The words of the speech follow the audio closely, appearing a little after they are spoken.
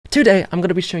Today, I'm going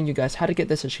to be showing you guys how to get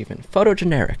this achievement, Photo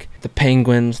Generic. The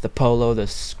penguins, the Polo, the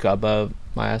Scuba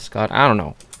Mascot, I don't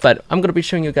know. But I'm going to be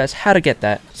showing you guys how to get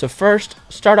that. So first,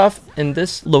 start off in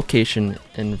this location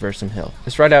in Versum Hill.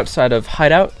 It's right outside of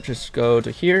Hideout. Just go to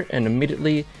here and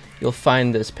immediately you'll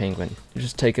find this penguin. You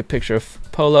just take a picture of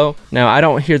Polo. Now, I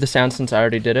don't hear the sound since I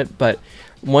already did it, but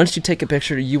once you take a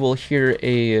picture, you will hear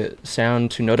a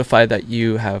sound to notify that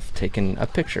you have taken a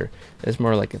picture. It's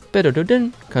more like a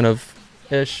bit-o-do-din kind of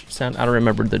ish sound. I don't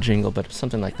remember the jingle, but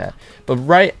something like that. But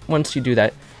right once you do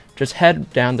that, just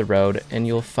head down the road and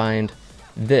you'll find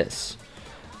this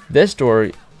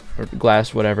door or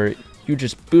glass, whatever. You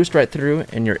just boost right through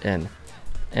and you're in,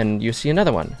 and you see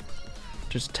another one.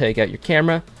 Just take out your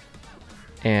camera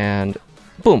and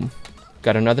boom,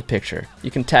 got another picture.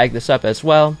 You can tag this up as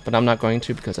well, but I'm not going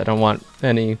to because I don't want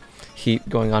any heat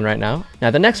going on right now. Now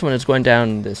the next one is going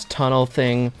down this tunnel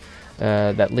thing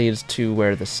that leads to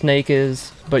where the snake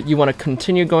is, but you want to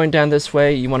continue going down this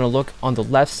way. You want to look on the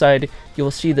left side. You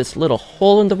will see this little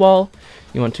hole in the wall.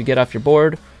 You want to get off your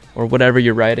board or whatever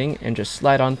you're riding and just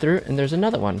slide on through, and there's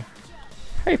another one.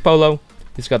 Hey Polo,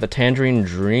 he's got the Tangerine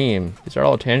Dream. These are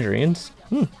all tangerines.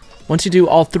 Once you do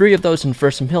all three of those in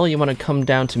Versum Hill, you want to come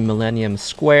down to Millennium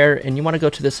Square and you want to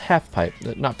go to this half pipe,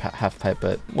 not half pipe,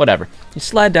 but whatever. You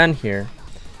slide down here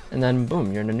and then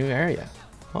boom, you're in a new area.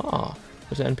 Oh,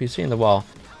 there's an NPC in the wall.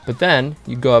 But then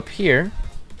you go up here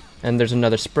and there's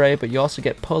another spray, but you also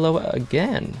get Polo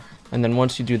again. And then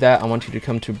once you do that, I want you to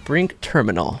come to Brink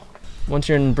Terminal. Once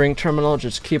you're in Brink Terminal,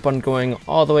 just keep on going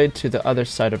all the way to the other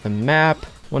side of the map.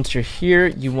 Once you're here,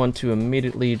 you want to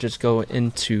immediately just go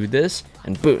into this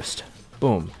and boost.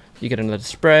 Boom. You get another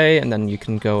spray and then you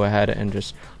can go ahead and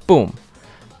just boom.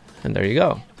 And there you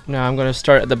go. Now I'm going to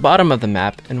start at the bottom of the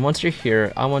map, and once you're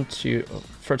here, I want to,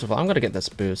 first of all, I'm going to get this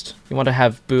boost. You want to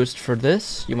have boost for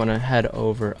this. You want to head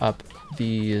over up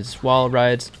these wall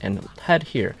rides and head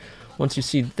here. Once you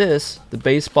see this, the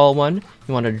baseball one,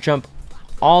 you want to jump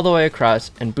all the way across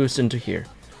and boost into here.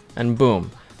 And boom.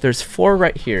 There's 4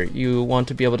 right here. You want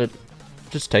to be able to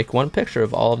just take one picture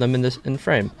of all of them in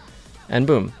frame. And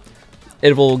boom.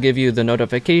 It will give you the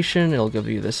notification, it'll give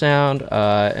you the sound,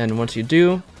 and once you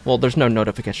do, well, there's no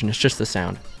notification, it's just the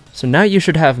sound. So now you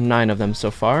should have 9 of them so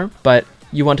far, but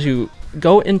you want to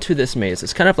go into this maze.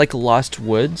 It's kind of like Lost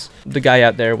Woods. The guy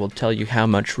out there will tell you how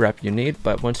much rep you need,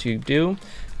 but once you do,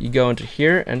 you go into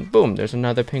here, and boom, there's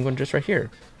another penguin just right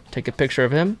here. Take a picture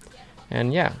of him,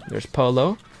 and yeah, there's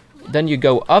Polo. Then you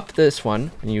go up this one,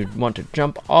 and you want to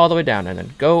jump all the way down, and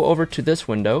then go over to this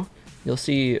window. You'll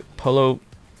see Polo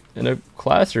in a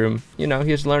classroom. You know,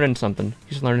 he's learning something.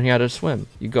 He's learning how to swim.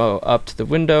 You go up to the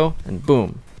window, and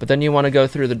boom. But then you want to go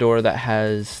through the door that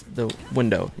has the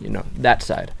window, you know, that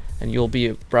side. And you'll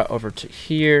be brought over to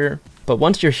here. But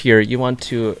once you're here, you want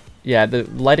to, yeah, the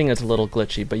lighting is a little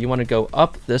glitchy, but you want to go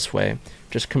up this way,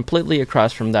 just completely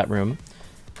across from that room.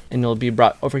 And you'll be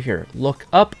brought over here. Look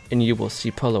up and you will see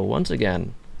Polo once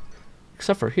again.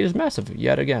 Except for he is massive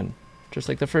yet again. Just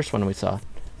like the first one we saw.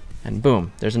 And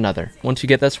boom, there's another. Once you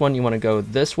get this one, you want to go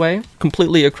this way.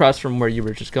 Completely across from where you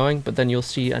were just going. But then you'll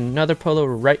see another Polo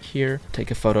right here.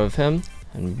 Take a photo of him.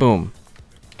 And boom.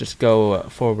 Just go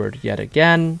forward yet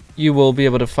again. You will be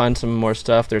able to find some more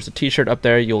stuff. There's a t-shirt up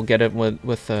there. You'll get it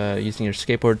with using your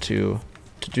skateboard to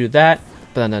do that.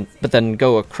 But then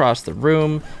go across the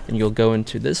room and you'll go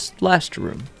into this last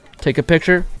room. Take a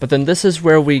picture, but then this is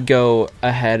where we go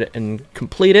ahead and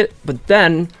complete it. But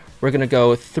then we're gonna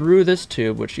go through this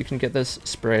tube, which you can get this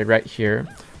spray right here.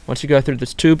 Once you go through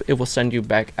this tube, it will send you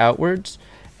back outwards,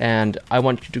 and I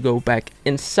want you to go back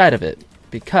inside of it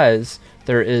because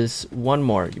there is one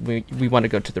more. We want to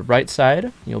go to the right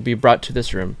side. You'll be brought to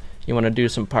this room. You want to do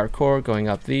some parkour going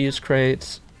up these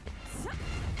crates.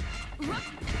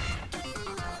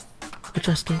 It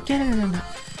just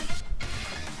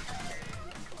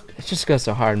goes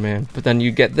so hard, man. But then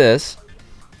you get this,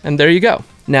 and there you go.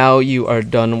 Now you are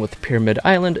done with Pyramid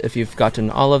Island if you've gotten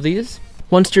all of these.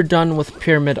 Once you're done with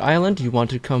Pyramid Island, you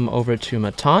want to come over to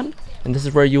Matan, and this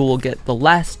is where you will get the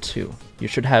last 2. You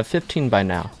should have 15 by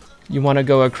now. You want to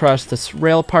go across this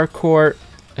rail parkour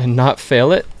and not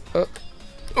fail it.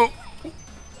 Oh,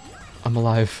 I'm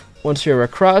alive. Once you're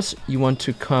across, you want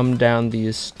to come down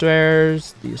these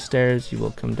stairs. You will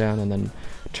come down and then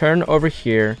turn over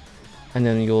here, and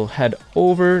then you'll head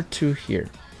over to here.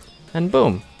 And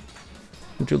boom.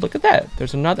 Would you look at that?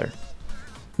 There's another.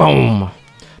 Boom.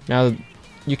 Now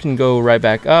you can go right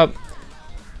back up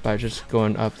by just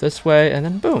going up this way, and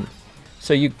then boom.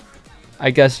 So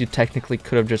I guess you technically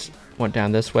could have just went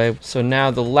down this way. So now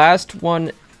the last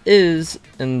one is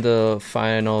in the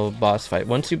final boss fight.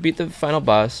 Once you beat the final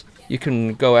boss, you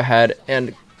can go ahead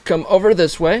and come over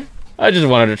this way. I just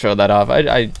wanted to show that off.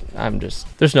 I'm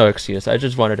just, there's no excuse. I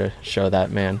just wanted to show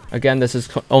that, man. Again, this is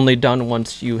only done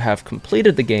once you have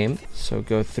completed the game. So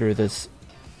go through this,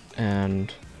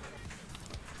 and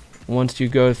once you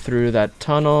go through that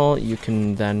tunnel, you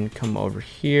can then come over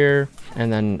here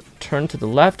and then turn to the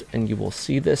left, and you will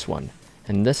see this one.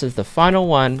 And this is the final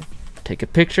one. Take a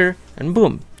picture and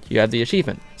boom, you have the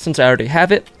achievement. Since I already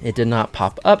have it, it did not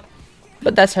pop up,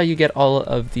 but that's how you get all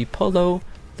of the Polo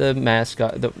the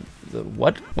Mascot, the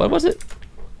what was it?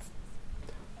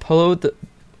 Polo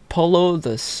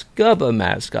the Scuba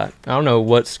Mascot. I don't know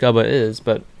what Scuba is,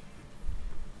 but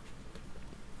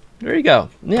there you go.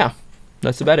 Yeah,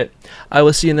 that's about it. I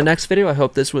will see you in the next video. I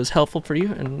hope this was helpful for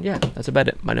you, and yeah, that's about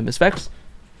it. My name is Vex.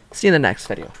 See you in the next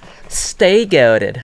video. Stay goated.